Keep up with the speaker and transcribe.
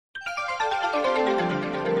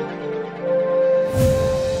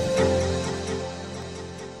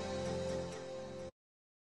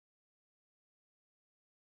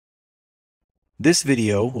This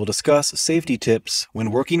video will discuss safety tips when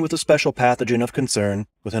working with a special pathogen of concern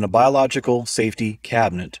within a Biological Safety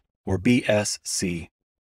Cabinet, or BSC.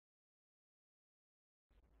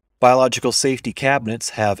 Biological safety cabinets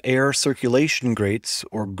have air circulation grates,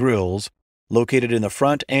 or grills, located in the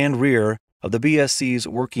front and rear of the BSC's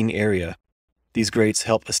working area. These grates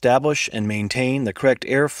help establish and maintain the correct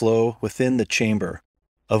airflow within the chamber.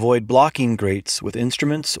 Avoid blocking grates with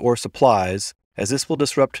instruments or supplies, as this will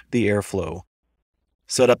disrupt the airflow.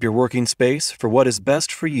 Set up your working space for what is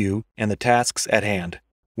best for you and the tasks at hand.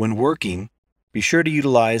 When working, be sure to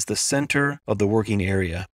utilize the center of the working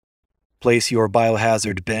area. Place your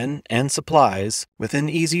biohazard bin and supplies within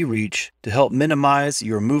easy reach to help minimize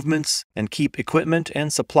your movements and keep equipment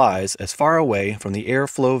and supplies as far away from the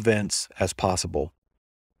airflow vents as possible.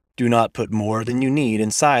 Do not put more than you need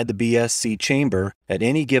inside the BSC chamber at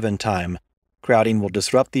any given time. Crowding will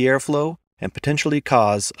disrupt the airflow and potentially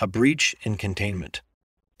cause a breach in containment.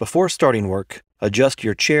 Before starting work, adjust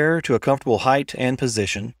your chair to a comfortable height and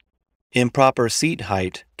position. Improper seat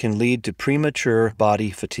height can lead to premature body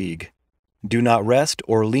fatigue. Do not rest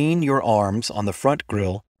or lean your arms on the front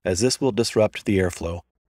grille, as this will disrupt the airflow.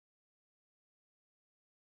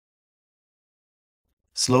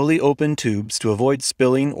 Slowly open tubes to avoid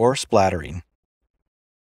spilling or splattering.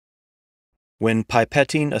 When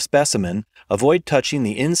pipetting a specimen, avoid touching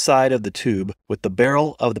the inside of the tube with the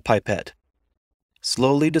barrel of the pipette.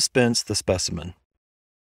 Slowly dispense the specimen.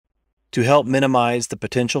 To help minimize the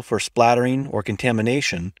potential for splattering or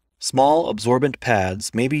contamination, small absorbent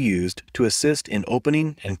pads may be used to assist in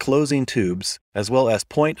opening and closing tubes, as well as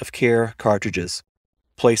point-of-care cartridges.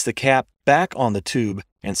 Place the cap back on the tube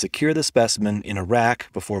and secure the specimen in a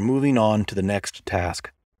rack before moving on to the next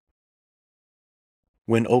task.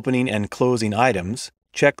 When opening and closing items,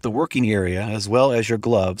 check the working area as well as your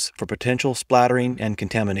gloves for potential splattering and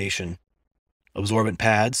contamination. Absorbent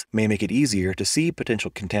pads may make it easier to see potential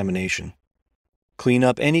contamination. Clean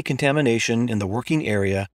up any contamination in the working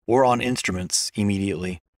area or on instruments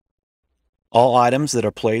immediately. All items that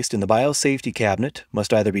are placed in the biosafety cabinet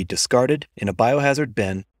must either be discarded in a biohazard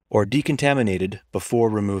bin or decontaminated before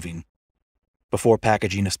removing. Before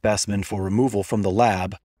packaging a specimen for removal from the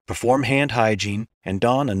lab, perform hand hygiene and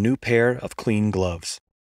don a new pair of clean gloves.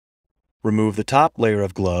 Remove the top layer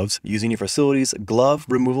of gloves using your facility's glove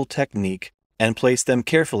removal technique and place them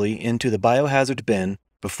carefully into the biohazard bin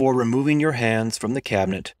before removing your hands from the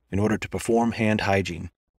cabinet in order to perform hand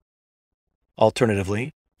hygiene.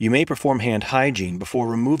 Alternatively, you may perform hand hygiene before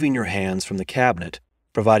removing your hands from the cabinet,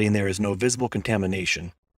 providing there is no visible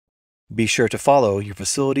contamination. Be sure to follow your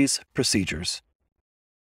facility's procedures.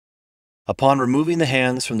 Upon removing the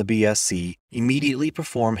hands from the BSC, immediately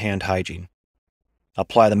perform hand hygiene.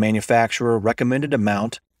 Apply the manufacturer recommended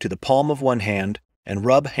amount to the palm of one hand and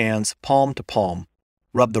rub hands palm to palm.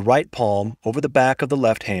 Rub the right palm over the back of the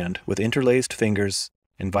left hand with interlaced fingers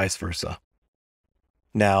and vice versa.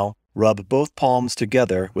 Now, rub both palms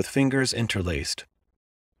together with fingers interlaced.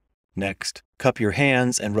 Next, cup your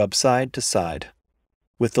hands and rub side to side.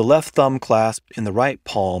 With the left thumb clasped in the right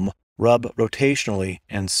palm, rub rotationally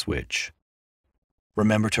and switch.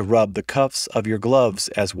 Remember to rub the cuffs of your gloves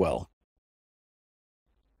as well.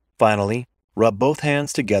 Finally, rub both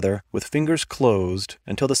hands together with fingers closed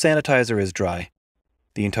until the sanitizer is dry.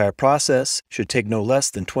 The entire process should take no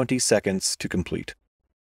less than 20 seconds to complete.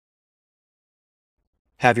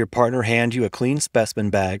 Have your partner hand you a clean specimen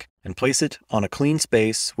bag and place it on a clean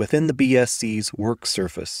space within the BSC's work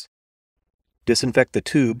surface. Disinfect the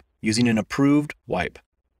tube using an approved wipe.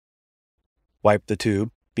 Wipe the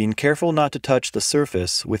tube, being careful not to touch the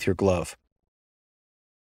surface with your glove.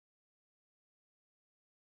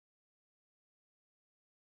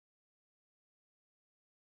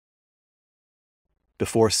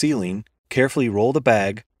 Before sealing, carefully roll the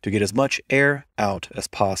bag to get as much air out as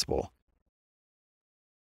possible.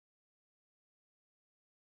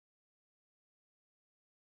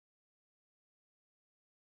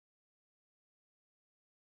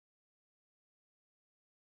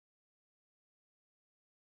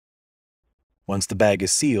 Once the bag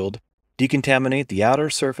is sealed, decontaminate the outer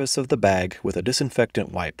surface of the bag with a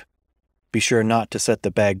disinfectant wipe. Be sure not to set the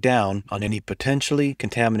bag down on any potentially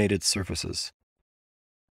contaminated surfaces.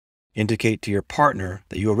 Indicate to your partner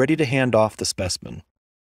that you are ready to hand off the specimen.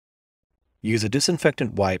 Use a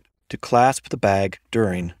disinfectant wipe to clasp the bag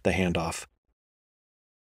during the handoff.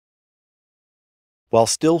 While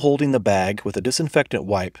still holding the bag with a disinfectant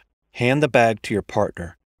wipe, hand the bag to your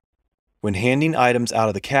partner. When handing items out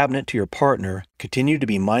of the cabinet to your partner, continue to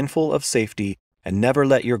be mindful of safety and never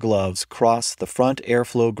let your gloves cross the front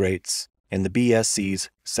airflow grates and the BSC's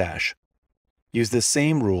sash. Use this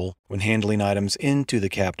same rule when handling items into the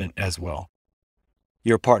cabinet as well.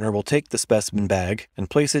 Your partner will take the specimen bag and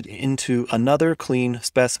place it into another clean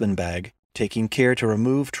specimen bag, taking care to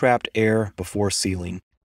remove trapped air before sealing.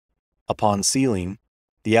 Upon sealing,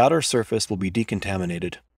 the outer surface will be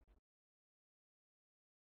decontaminated.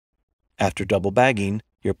 After double bagging,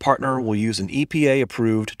 your partner will use an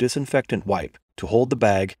EPA-approved disinfectant wipe to hold the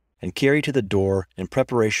bag and carry to the door in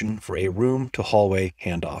preparation for a room-to-hallway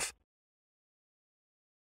handoff.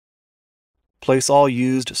 Place all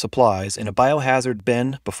used supplies in a biohazard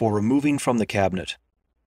bin before removing from the cabinet.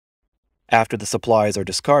 After the supplies are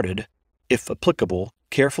discarded, if applicable,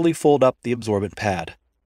 carefully fold up the absorbent pad.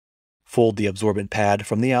 Fold the absorbent pad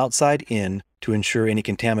from the outside in to ensure any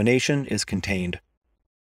contamination is contained.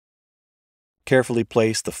 Carefully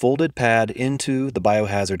place the folded pad into the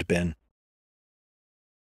biohazard bin.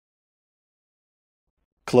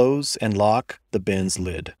 Close and lock the bin's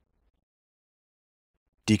lid.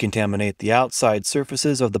 Decontaminate the outside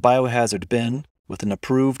surfaces of the biohazard bin with an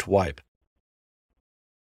approved wipe.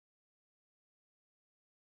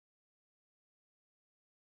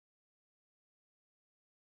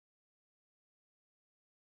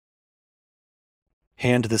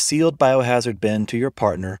 Hand the sealed biohazard bin to your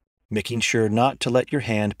partner, making sure not to let your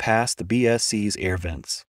hand pass the BSC's air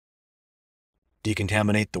vents.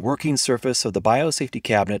 Decontaminate the working surface of the biosafety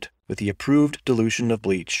cabinet with the approved dilution of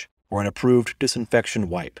bleach or an approved disinfection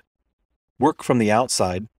wipe. Work from the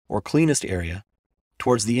outside, or cleanest area,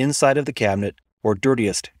 towards the inside of the cabinet or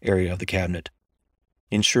dirtiest area of the cabinet.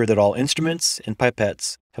 Ensure that all instruments and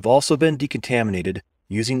pipettes have also been decontaminated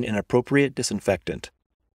using an appropriate disinfectant.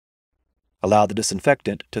 Allow the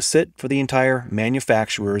disinfectant to sit for the entire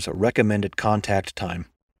manufacturer's recommended contact time.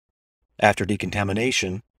 After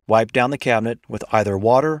decontamination, wipe down the cabinet with either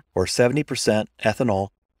water or 70% ethanol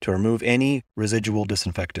to remove any residual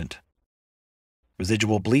disinfectant.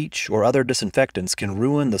 Residual bleach or other disinfectants can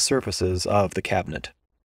ruin the surfaces of the cabinet.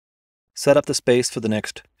 Set up the space for the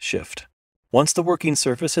next shift. Once the working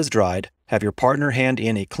surface has dried, have your partner hand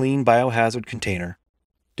in a clean biohazard container.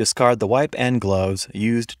 Discard the wipe and gloves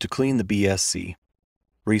used to clean the BSC.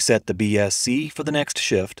 Reset the BSC for the next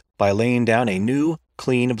shift by laying down a new,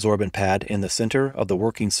 clean absorbent pad in the center of the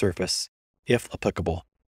working surface, if applicable.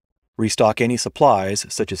 Restock any supplies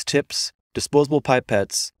such as tips, disposable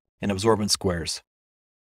pipettes, and absorbent squares.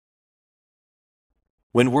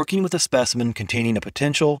 When working with a specimen containing a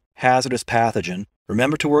potential hazardous pathogen,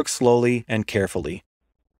 remember to work slowly and carefully.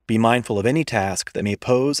 Be mindful of any task that may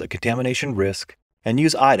pose a contamination risk and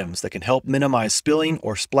use items that can help minimize spilling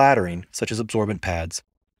or splattering, such as absorbent pads.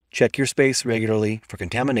 Check your space regularly for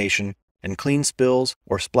contamination and clean spills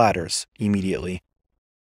or splatters immediately.